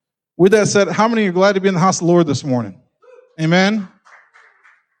With that said, how many are glad to be in the house of the Lord this morning? Amen.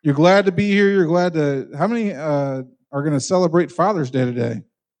 You're glad to be here. You're glad to. How many are going to celebrate Father's Day today?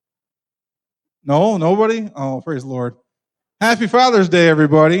 No, nobody? Oh, praise the Lord. Happy Father's Day,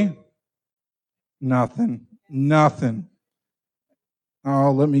 everybody. Nothing.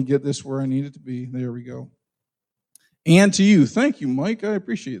 Oh, let me get this where I need it to be. There we go. And to you. Thank you, Mike. I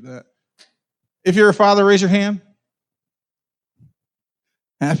appreciate that. If you're a father, raise your hand.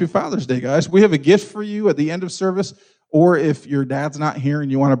 Happy Father's Day, guys. We have a gift for you at the end of service, or if your dad's not here and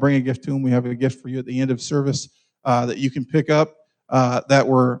you want to bring a gift to him, we have a gift for you at the end of service that you can pick up that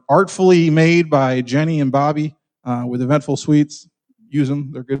were artfully made by Jenny and Bobby with Eventful Sweets. Use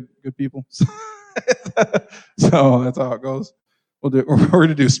them. They're good people. So that's how it goes. We're going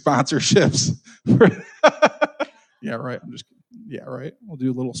to do sponsorships. Yeah, right. Yeah, right. We'll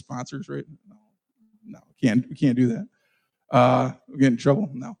do little sponsors, right? No, we can't do that. We get in trouble?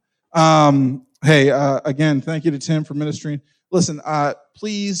 No. Hey, again, thank you to Tim for ministering. Listen,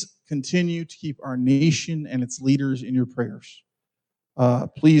 please continue to keep our nation and its leaders in your prayers.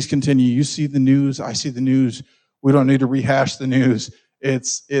 Please continue. You see the news. I see the news. We don't need to rehash the news.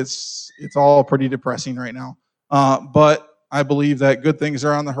 It's all pretty depressing right now. But I believe that good things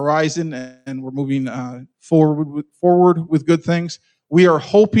are on the horizon, and we're moving forward with good things. We are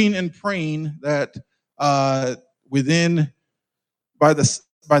hoping and praying that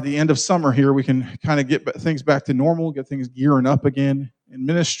by the end of summer here, we can kind of get things back to normal, get things gearing up again in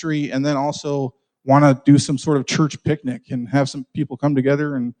ministry, and then also want to do some sort of church picnic and have some people come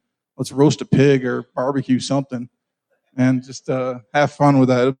together and let's roast a pig or barbecue something and just have fun with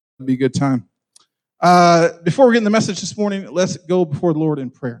that. It'll be a good time. Before we get in the message this morning, let's go before the Lord in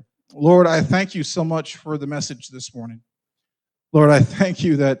prayer. Lord, I thank you so much for the message this morning. Lord, I thank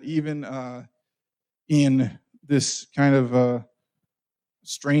you that even in this kind of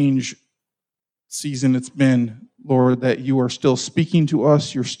strange season it's been, Lord, that you are still speaking to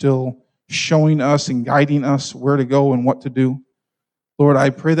us. You're still showing us and guiding us where to go and what to do. Lord, I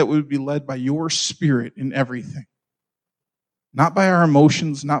pray that we would be led by your Spirit in everything. Not by our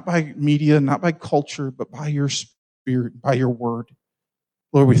emotions, not by media, not by culture, but by your Spirit, by your word.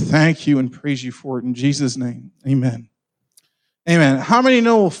 Lord, we thank you and praise you for it in Jesus' name. Amen. Amen. How many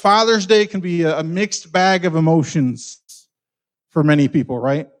know Father's Day can be a mixed bag of emotions for many people,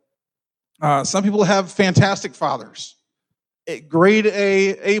 right? Some people have fantastic fathers. Grade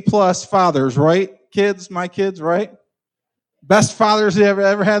A+ fathers, right? Kids, my kids, right? Best fathers they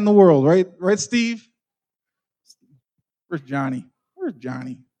ever had in the world, right? Right, Steve? Where's Johnny?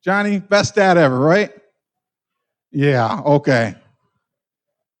 Johnny, best dad ever, right? Yeah, okay.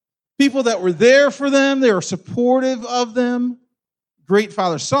 People that were there for them, they were supportive of them. Great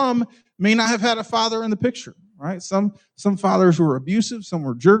fathers. Some may not have had a father in the picture, right? Some fathers were abusive, some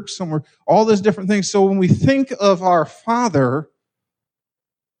were jerks, some were all these different things. So when we think of our father,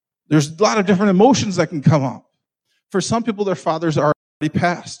 there's a lot of different emotions that can come up. For some people, their fathers are already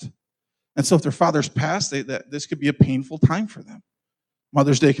passed. And so if their father's passed, this could be a painful time for them.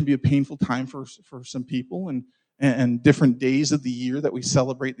 Mother's Day can be a painful time for some people, and different days of the year that we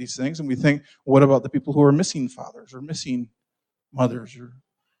celebrate these things. And we think, what about the people who are missing fathers or missing mothers?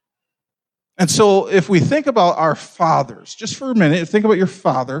 And so if we think about our fathers, just for a minute, think about your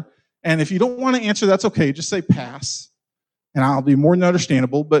father. And if you don't want to answer, that's okay. Just say pass, and I'll be more than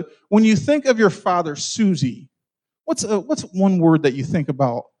understandable. But when you think of your father, Susie, what's one word that you think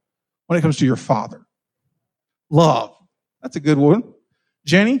about when it comes to your father? Love. That's a good one.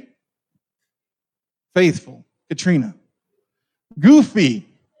 Jenny? Faithful. Katrina? Goofy.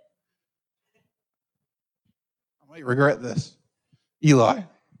 I might regret this. Eli?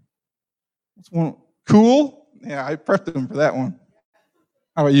 What's one? Cool? Yeah, I prepped him for that one.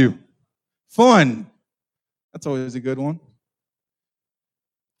 How about you? Fun. That's always a good one.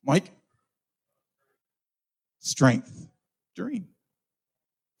 Mike? Strength. Dream.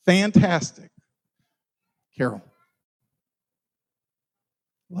 Fantastic. Carol?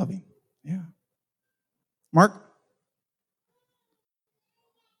 Loving. Yeah. Mark?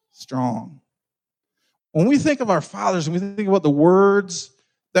 Strong. When we think of our fathers and we think about the words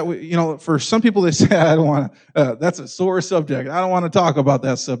that we, for some people they say, I don't want to, that's a sore subject. I don't want to talk about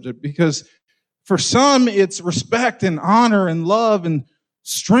that subject, because for some it's respect and honor and love and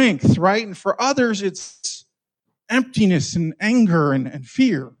strength, right? And for others it's emptiness and anger and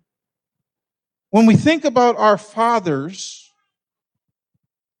fear. When we think about our fathers,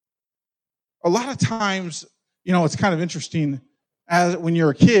 a lot of times, it's kind of interesting. As when you're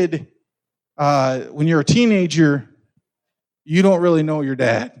a kid, when you're a teenager, you don't really know your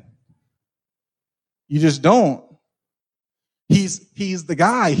dad. You just don't. He's the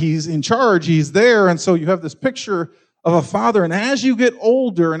guy. He's in charge. He's there. And so you have this picture of a father. And as you get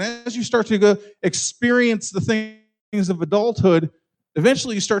older and as you start to go experience the things of adulthood,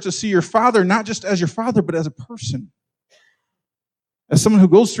 eventually you start to see your father not just as your father, but as a person. As someone who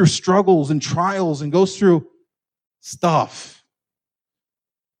goes through struggles and trials and goes through stuff.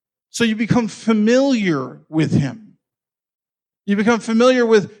 So you become familiar with him. You become familiar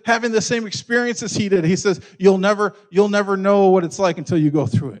with having the same experiences he did. He says, you'll never know what it's like until you go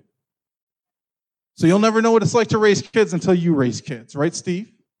through it. So you'll never know what it's like to raise kids until you raise kids, right,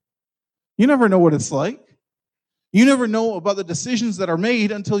 Steve? You never know what it's like. You never know about the decisions that are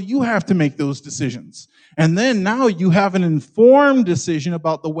made until you have to make those decisions. And then now you have an informed decision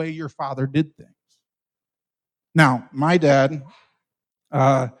about the way your father did things. Now, my dad,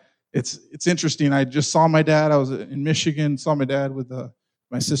 it's interesting. I just saw my dad. I was in Michigan, saw my dad with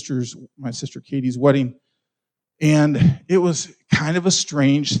my sister Katie's wedding. And it was kind of a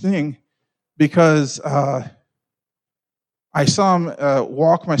strange thing because I saw him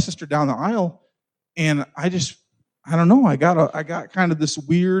walk my sister down the aisle, and I don't know, I got kind of this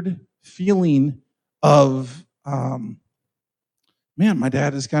weird feeling of, man, my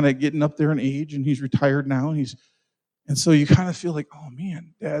dad is kind of getting up there in age, and he's retired now, and so you kind of feel like, oh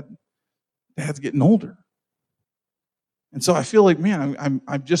man, Dad's getting older. And so I feel like, man,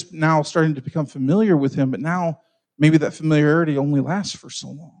 I'm just now starting to become familiar with him, but now maybe that familiarity only lasts for so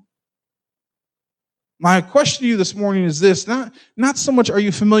long. My question to you this morning is this: not so much are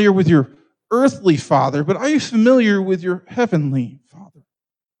you familiar with your earthly father, but are you familiar with your heavenly Father?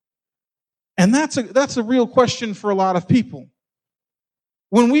 And that's a real question for a lot of people.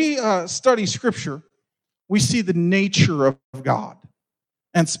 When we study Scripture, we see the nature of God,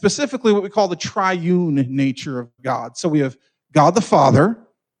 and specifically what we call the triune nature of God. So we have God the Father,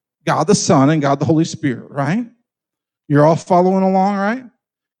 God the Son, and God the Holy Spirit, right? You're all following along, right?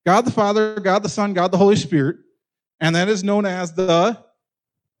 God the Father, God the Son, God the Holy Spirit, and that is known as the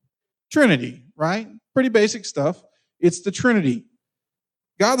Trinity, right? Pretty basic stuff. It's the Trinity.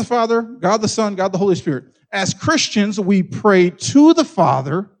 God the Father, God the Son, God the Holy Spirit. As Christians, we pray to the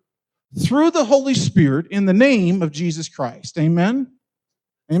Father through the Holy Spirit in the name of Jesus Christ. Amen?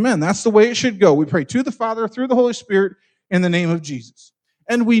 Amen. That's the way it should go. We pray to the Father through the Holy Spirit in the name of Jesus.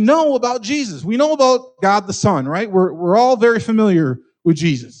 And we know about Jesus. We know about God the Son, right? We're all very familiar with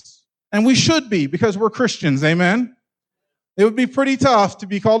Jesus. And we should be, because we're Christians. Amen? It would be pretty tough to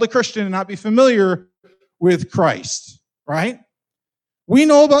be called a Christian and not be familiar with Christ, right? We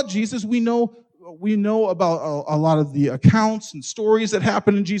know about Jesus. We know about a lot of the accounts and stories that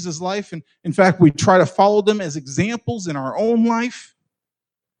happen in Jesus' life. And in fact, we try to follow them as examples in our own life.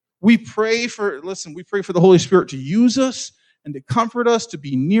 We pray for the Holy Spirit to use us and to comfort us, to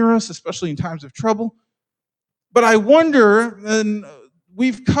be near us, especially in times of trouble. But I wonder, and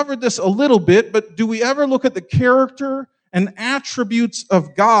we've covered this a little bit, but do we ever look at the character and attributes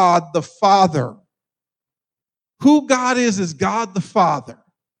of God the Father? Who God is God the Father.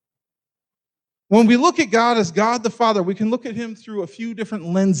 When we look at God as God the Father, we can look at him through a few different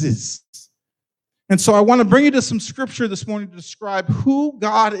lenses. And so I want to bring you to some scripture this morning to describe who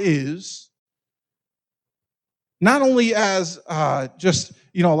God is, not only as just,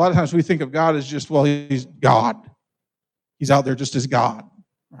 a lot of times we think of God as just, well, he's God. He's out there just as God,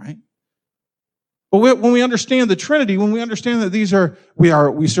 right? But when we understand the Trinity, when we understand that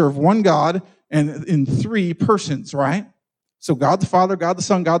we serve one God and in three persons, right? So God the Father, God the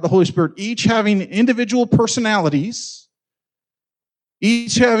Son, God the Holy Spirit, each having individual personalities,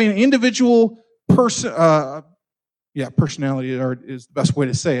 each having individual personality is the best way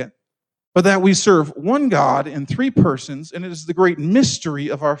to say it, but that we serve one God in three persons, and it is the great mystery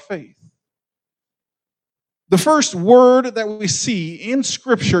of our faith. The first word that we see in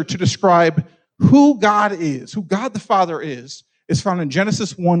Scripture to describe who God is, who God the Father is found in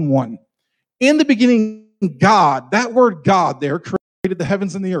Genesis 1:1. In the beginning, God, that word God there created the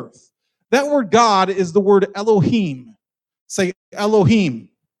heavens and the earth. That word God is the word Elohim. Say Elohim.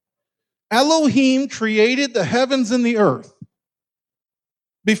 Elohim created the heavens and the earth.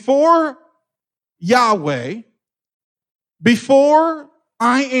 Before Yahweh, before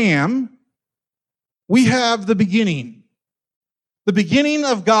I am, we have the beginning. The beginning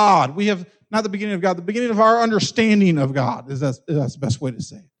of God. We have, not the beginning of God, the beginning of our understanding of God. That's the best way to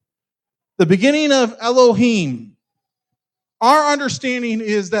say it. The beginning of Elohim. Our understanding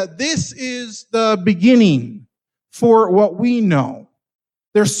is that this is the beginning for what we know.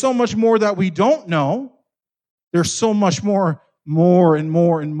 There's so much more that we don't know. There's so much more and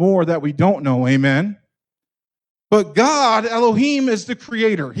more that we don't know. Amen. But God, Elohim, is the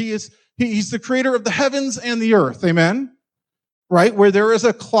creator. He's the creator of the heavens and the earth. Amen. right? Where there is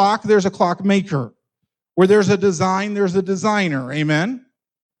a clock, there's a clockmaker. Where there's a design, there's a designer. Amen?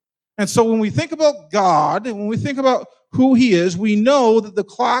 And so when we think about God, and when we think about who he is, we know that the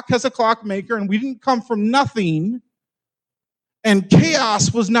clock has a clockmaker, and we didn't come from nothing. And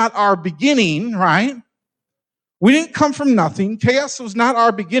chaos was not our beginning, right? We didn't come from nothing. Chaos was not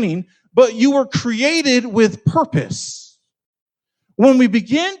our beginning, but you were created with purpose. When we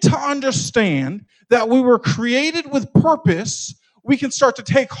begin to understand that we were created with purpose, we can start to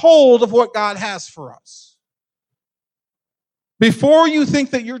take hold of what God has for us. Before you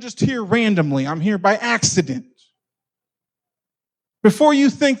think that you're just here randomly, I'm here by accident. Before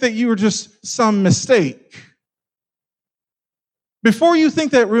you think that you were just some mistake. Before you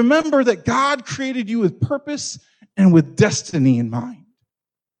think that, remember that God created you with purpose and with destiny in mind.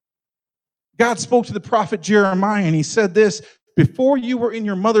 God spoke to the prophet Jeremiah, and he said this, before you were in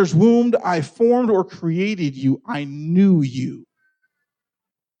your mother's womb, I formed or created you. I knew you.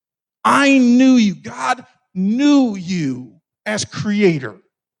 I knew you. God knew you as creator.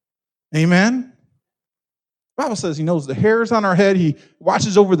 Amen? The Bible says he knows the hairs on our head. He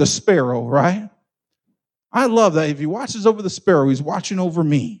watches over the sparrow, right? I love that. If he watches over the sparrow, he's watching over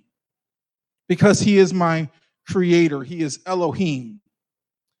me. Because he is my creator. He is Elohim.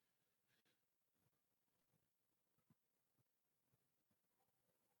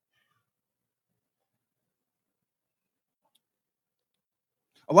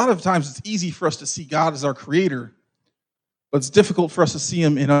 A lot of times it's easy for us to see God as our creator, but it's difficult for us to see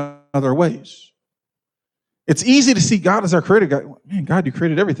him in other ways. It's easy to see God as our creator. Man, God, you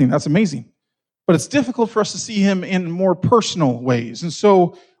created everything. That's amazing. But it's difficult for us to see him in more personal ways. And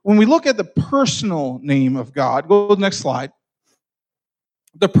so when we look at the personal name of God, go to the next slide.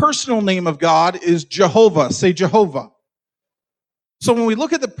 The personal name of God is Jehovah. Say Jehovah. So when we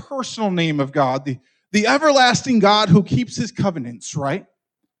look at the personal name of God, the everlasting God who keeps his covenants, right?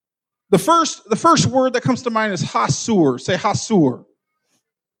 The first word that comes to mind is Hasur. Say Hasur.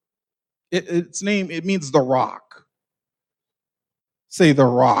 Its name, it means the rock. Say the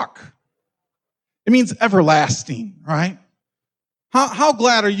rock. It means everlasting, right? How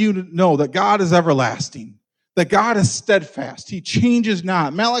glad are you to know that God is everlasting? That God is steadfast. He changes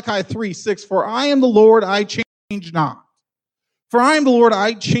not. Malachi 3:6, for I am the Lord, I change not. For I am the Lord,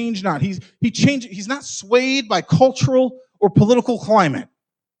 I change not. He's not swayed by cultural or political climate.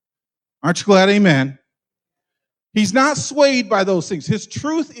 Aren't you glad? Amen. He's not swayed by those things. His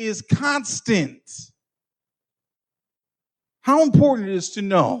truth is constant. How important it is to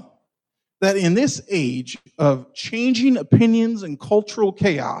know that in this age of changing opinions and cultural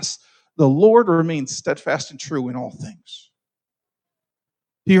chaos, the Lord remains steadfast and true in all things.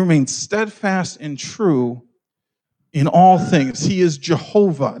 He remains steadfast and true in all things. He is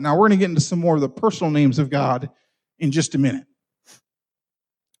Jehovah. Now we're going to get into some more of the personal names of God in just a minute.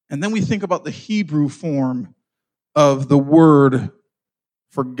 And then we think about the Hebrew form of the word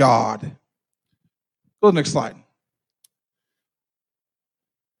for God. Go to the next slide.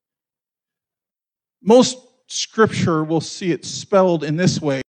 Most scripture will see it spelled in this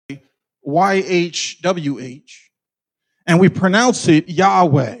way, Y-H-W-H. And we pronounce it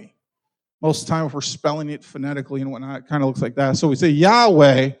Yahweh. Most of the time if we're spelling it phonetically and whatnot, it kind of looks like that. So we say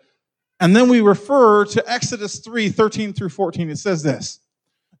Yahweh, and then we refer to Exodus 3:13 through 14. It says this,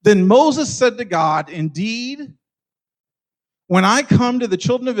 then Moses said to God, indeed, when I come to the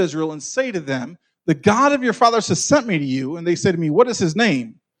children of Israel and say to them, the God of your fathers has sent me to you, and they say to me, what is his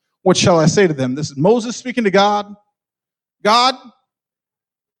name? What shall I say to them? This is Moses speaking to God. God,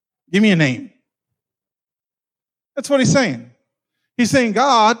 give me a name. That's what he's saying. He's saying,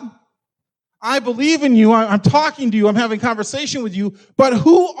 God, I believe in you. I'm talking to you. I'm having conversation with you. But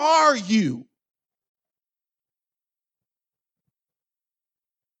who are you?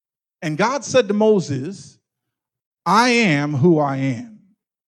 And God said to Moses, I am who I am.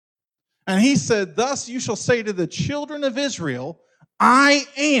 And he said, thus you shall say to the children of Israel, I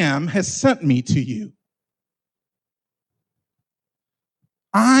am has sent me to you.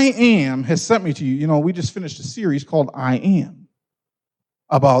 I am has sent me to you. You know, we just finished a series called I Am,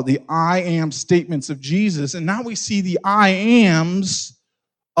 about the I am statements of Jesus. And now we see the I ams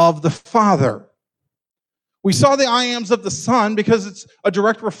of the Father. We saw the I ams of the Son because it's a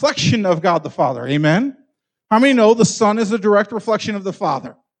direct reflection of God the Father. Amen? How many know the Son is a direct reflection of the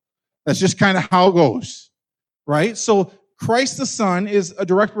Father? That's just kind of how it goes, right? So Christ the Son is a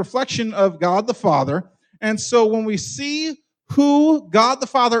direct reflection of God the Father. And so when we see who God the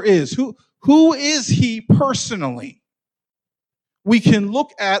Father is, who is he personally, we can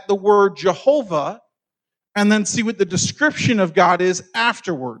look at the word Jehovah and then see what the description of God is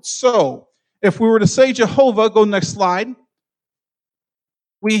afterwards. So if we were to say Jehovah, go next slide.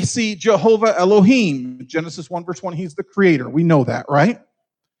 We see Jehovah Elohim. Genesis 1 verse 1, he's the creator. We know that, right?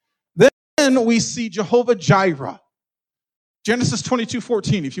 Then we see Jehovah Jireh. Genesis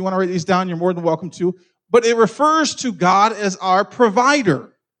 22:14. If you want to write these down, you're more than welcome to. But it refers to God as our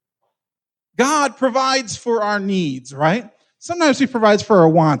provider. God provides for our needs, right? Sometimes he provides for our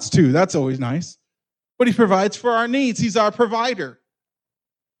wants too. That's always nice. But he provides for our needs. He's our provider.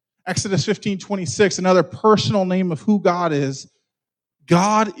 Exodus 15:26, another personal name of who God is.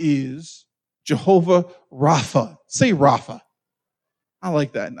 God is Jehovah Rapha. Say Rapha. I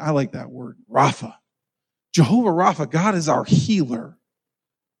like that. I like that word, Rapha. Jehovah Rapha, God is our healer.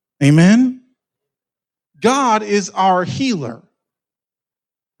 Amen? God is our healer.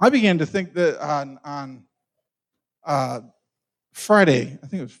 I began to think that on Friday, I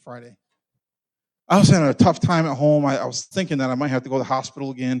think it was Friday, I was having a tough time at home. I was thinking that I might have to go to the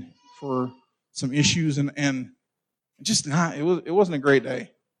hospital again for some issues, and just not, it wasn't a great day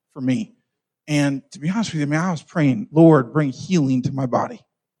for me. And to be honest with you, I was praying, Lord, bring healing to my body.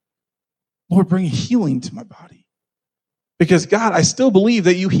 Lord, bring healing to my body. Because God, I still believe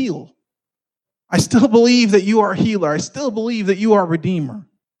that you heal. I still believe that you are a healer. I still believe that you are a redeemer.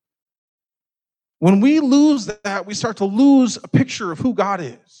 When we lose that, we start to lose a picture of who God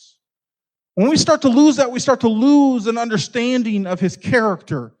is. When we start to lose that, we start to lose an understanding of his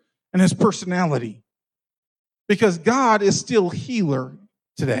character and his personality. Because God is still healer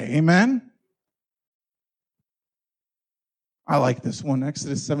today. Amen? I like this one,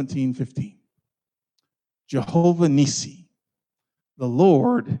 Exodus 17:15. Jehovah Nissi, the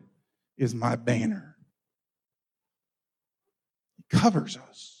Lord is my banner. He covers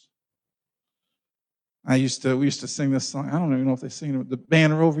us. We used to sing this song. I don't even know if they sing it. The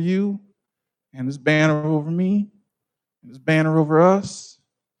banner over you, and this banner over me, and this banner over us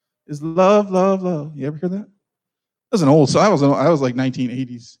is love, love, love. You ever hear that? That was an old song. I was like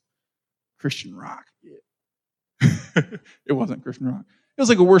 1980s Christian rock. Yeah. It wasn't Christian rock. It was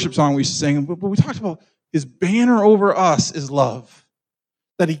like a worship song we used to sing, but we talked about his banner over us is love.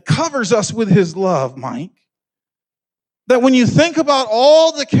 That he covers us with his love, Mike. That when you think about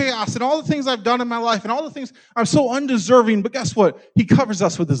all the chaos and all the things I've done in my life and all the things I'm so undeserving, but guess what? He covers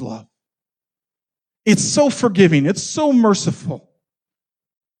us with his love. It's so forgiving. It's so merciful.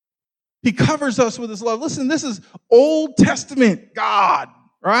 He covers us with his love. Listen, this is Old Testament God,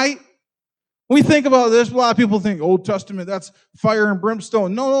 right? We think about this, a lot of people think Old Testament, that's fire and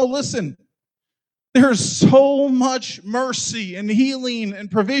brimstone. No, listen. There's so much mercy and healing and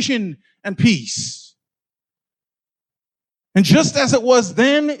provision and peace. And just as it was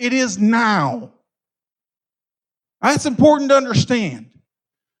then, it is now. That's important to understand.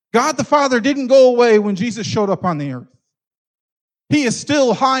 God the Father didn't go away when Jesus showed up on the earth. He is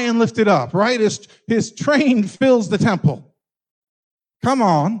still high and lifted up, right? His train fills the temple. Come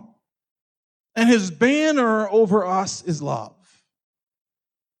on. And his banner over us is love.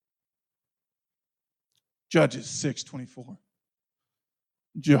 Judges 6:24.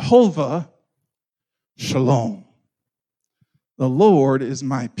 Jehovah Shalom. The Lord is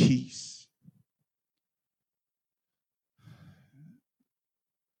my peace.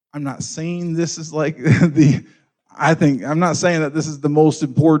 I'm not saying this is like I'm not saying that this is the most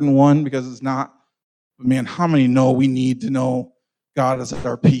important one because it's not. But man, how many know we need to know God is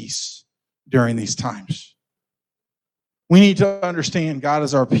our peace during these times? We need to understand God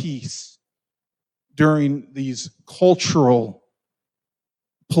is our peace during these cultural,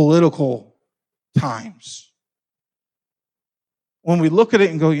 political times. When we look at it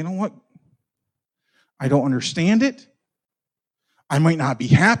and go, you know what? I don't understand it. I might not be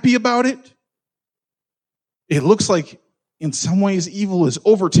happy about it. It looks like in some ways evil is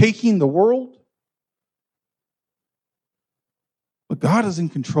overtaking the world. But God is in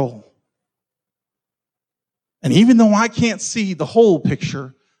control. And even though I can't see the whole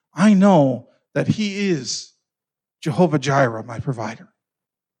picture, I know that he is Jehovah Jireh, my provider.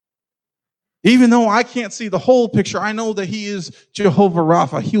 Even though I can't see the whole picture, I know that he is Jehovah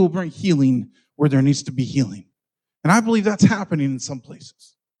Rapha. He will bring healing where there needs to be healing. And I believe that's happening in some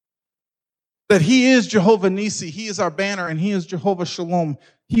places. That he is Jehovah Nissi, he is our banner, and he is Jehovah Shalom.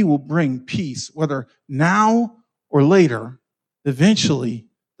 He will bring peace, whether now or later. Eventually,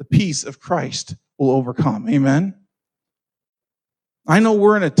 the peace of Christ will overcome. Amen? I know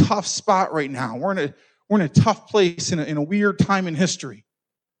we're in a tough spot right now. We're in a tough place, in a weird time in history.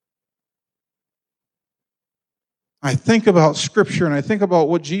 I think about Scripture, and I think about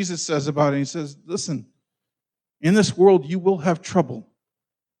what Jesus says about it. He says, listen, in this world you will have trouble.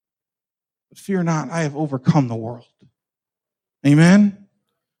 But fear not, I have overcome the world. Amen?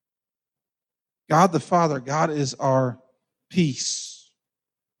 God the Father, God is our peace.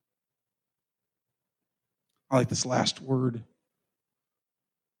 I like this last word,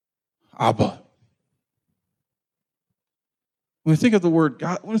 Abba. When we think of the word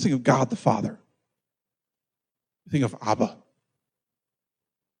God, when we think of God the Father, we think of Abba.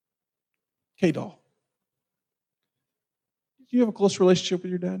 K-Doll. Did you have a close relationship with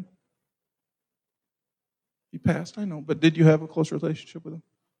your dad? He passed, I know, but did you have a close relationship with him?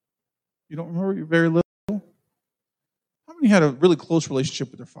 You don't remember? You're very little? How many had a really close relationship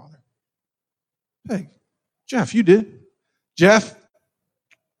with their father? Hey, Jeff, you did. Jeff?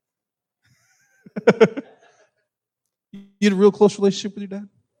 You had a real close relationship with your dad?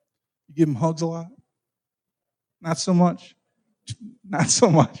 You give him hugs a lot? Not so much? Not so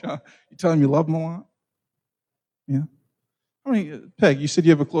much, huh? You tell him you love him a lot? Yeah. How many, Peg, you said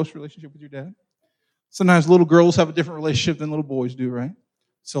you have a close relationship with your dad? Sometimes little girls have a different relationship than little boys do, right?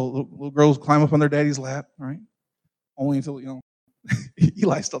 So little girls climb up on their daddy's lap, right? Only until,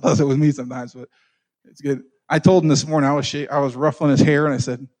 Eli still does it with me sometimes, but it's good. I told him this morning, I was ruffling his hair, and I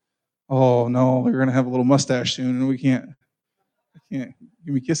said, oh, no, you're going to have a little mustache soon, and I can't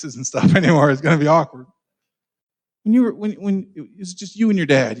give me kisses and stuff anymore. It's going to be awkward. When it's just you and your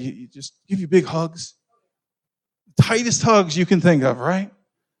dad, you just give you big hugs, the tightest hugs you can think of, right?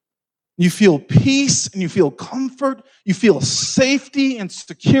 You feel peace and you feel comfort. You feel safety and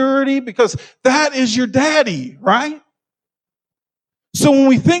security because that is your daddy, right? So when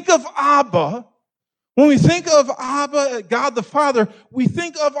we think of Abba, God the Father, we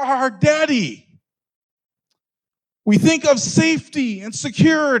think of our daddy. We think of safety and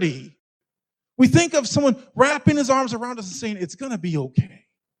security. We think of someone wrapping his arms around us and saying, it's going to be okay.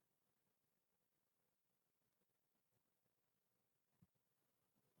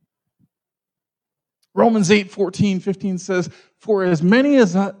 Romans 8:14-15 says, for as many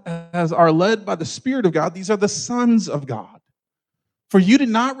as are led by the Spirit of God, these are the sons of God. For you did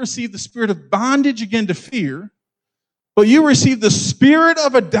not receive the spirit of bondage again to fear, but you received the spirit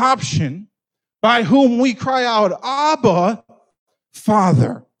of adoption by whom we cry out, Abba,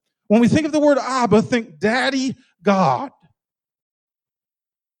 Father. When we think of the word Abba, think Daddy God.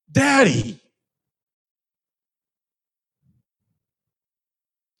 Daddy.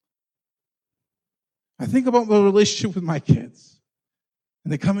 I think about my relationship with my kids,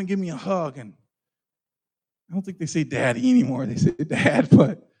 and they come and give me a hug, and I don't think they say daddy anymore. They say dad,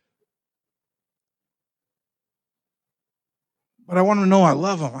 but I want to know I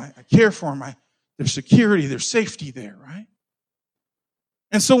love them. I care for them. Their security, their safety there, right?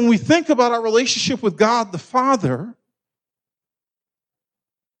 And so when we think about our relationship with God the Father,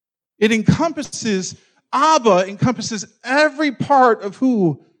 it encompasses, Abba encompasses every part of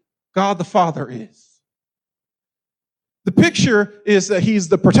who God the Father is. The picture is that he's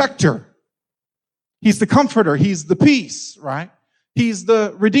the protector. He's the comforter. He's the peace, right? He's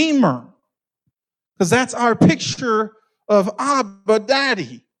the redeemer. Because that's our picture of Abba,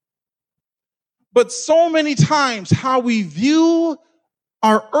 Daddy. But so many times how we view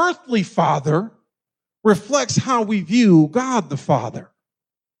our earthly father reflects how we view God the Father.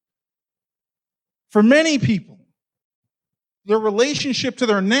 For many people, their relationship to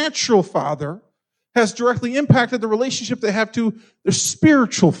their natural father has directly impacted the relationship they have to their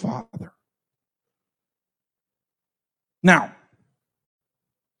spiritual father. Now,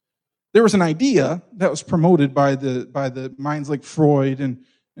 there was an idea that was promoted by the minds like Freud and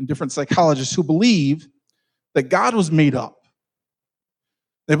different psychologists who believe that God was made up.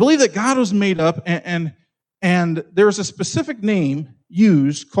 They believe that God was made up, and there's a specific name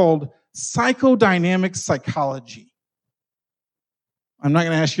used called psychodynamic psychology. I'm not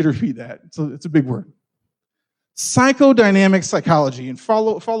going to ask you to repeat that. It's a big word. Psychodynamic psychology, and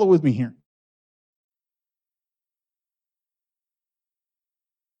follow with me here.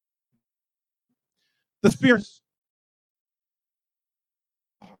 The Spirit,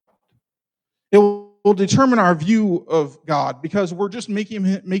 it will determine our view of God because we're just making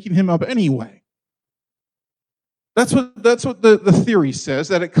him up anyway. That's what the theory says,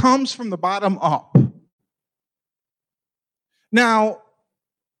 that it comes from the bottom up. Now,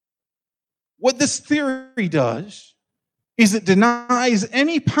 what this theory does is it denies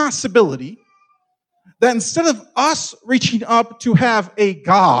any possibility that instead of us reaching up to have a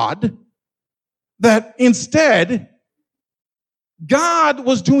God, that instead God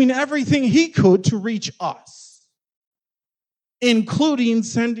was doing everything he could to reach us, including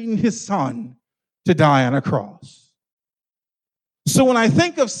sending his son to die on a cross. So when I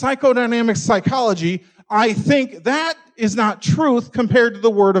think of psychodynamic psychology, I think that is not truth compared to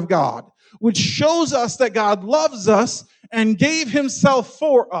the Word of God, which shows us that God loves us and gave himself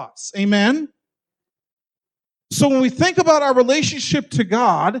for us. Amen? So when we think about our relationship to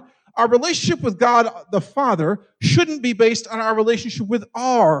God, our relationship with God the Father shouldn't be based on our relationship with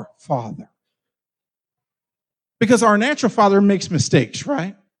our Father. Because our natural father makes mistakes,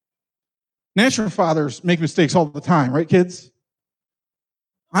 right? Natural fathers make mistakes all the time, right, kids?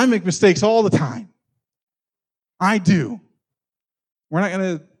 I make mistakes all the time. I do. We're not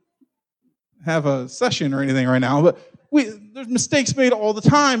going to have a session or anything right now, but there's mistakes made all the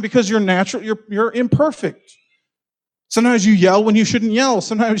time because you're natural, you're imperfect. Sometimes you yell when you shouldn't yell.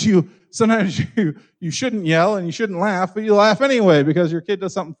 Sometimes you shouldn't yell and you shouldn't laugh, but you laugh anyway because your kid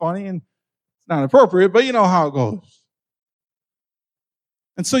does something funny and it's not appropriate, but you know how it goes.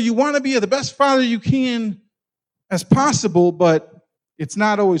 And so you want to be the best father you can as possible, but it's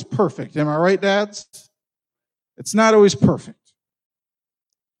not always perfect. Am I right, dads? It's not always perfect.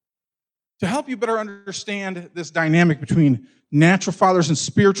 To help you better understand this dynamic between natural fathers and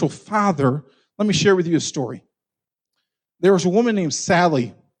spiritual father, let me share with you a story. There was a woman named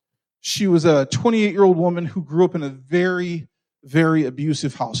Sally. She was a 28-year-old woman who grew up in a very, very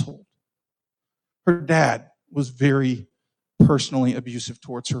abusive household. Her dad was very personally abusive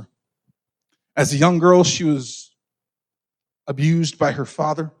towards her. As a young girl, she was abused by her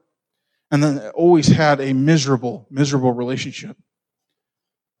father, and then always had a miserable, miserable relationship.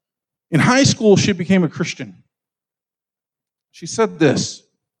 In high school, she became a Christian. She said this,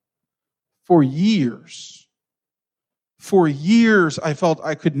 for years, I felt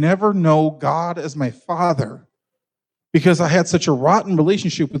I could never know God as my father because I had such a rotten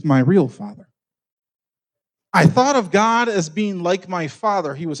relationship with my real father. I thought of God as being like my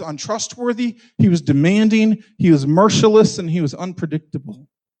father. He was untrustworthy, he was demanding, he was merciless, and he was unpredictable.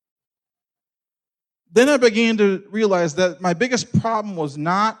 Then I began to realize that my biggest problem was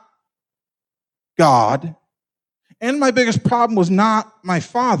not God, and my biggest problem was not my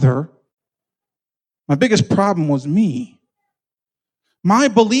father. My biggest problem was me. My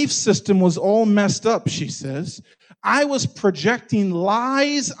belief system was all messed up, she says. I was projecting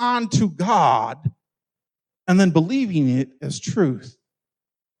lies onto God and then believing it as truth.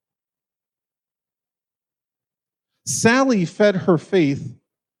 Sally fed her faith,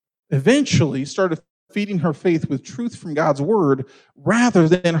 eventually started feeding her faith with truth from God's word rather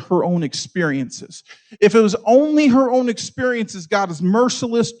than her own experiences. If it was only her own experiences, God is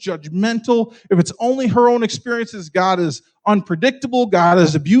merciless, judgmental. If it's only her own experiences, God is unpredictable, God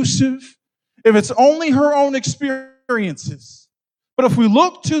is abusive. If it's only her own experiences. But if we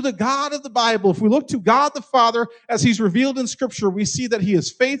look to the God of the Bible, if we look to God the Father as he's revealed in Scripture, we see that he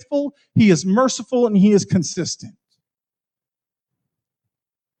is faithful, he is merciful, and he is consistent.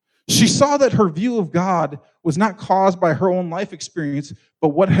 She saw that her view of God was not caused by her own life experience, but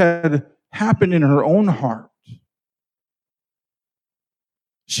what had happened in her own heart.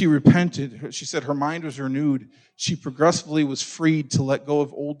 She repented. She said her mind was renewed. She progressively was freed to let go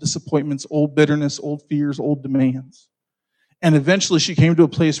of old disappointments, old bitterness, old fears, old demands. And eventually she came to a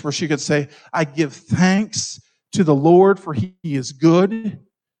place where she could say, I give thanks to the Lord for he is good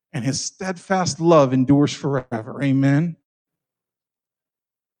and his steadfast love endures forever. Amen.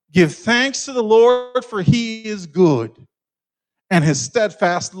 Give thanks to the Lord for he is good and his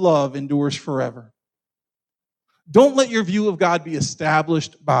steadfast love endures forever. Don't let your view of God be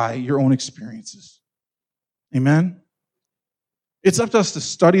established by your own experiences. Amen? It's up to us to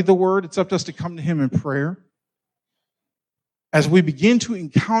study the word. It's up to us to come to him in prayer. As we begin to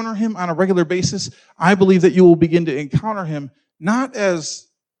encounter him on a regular basis, I believe that you will begin to encounter him not as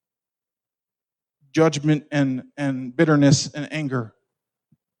judgment and bitterness and anger,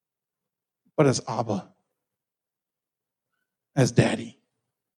 but as Abba, as Daddy,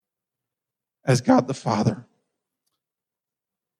 as God the Father.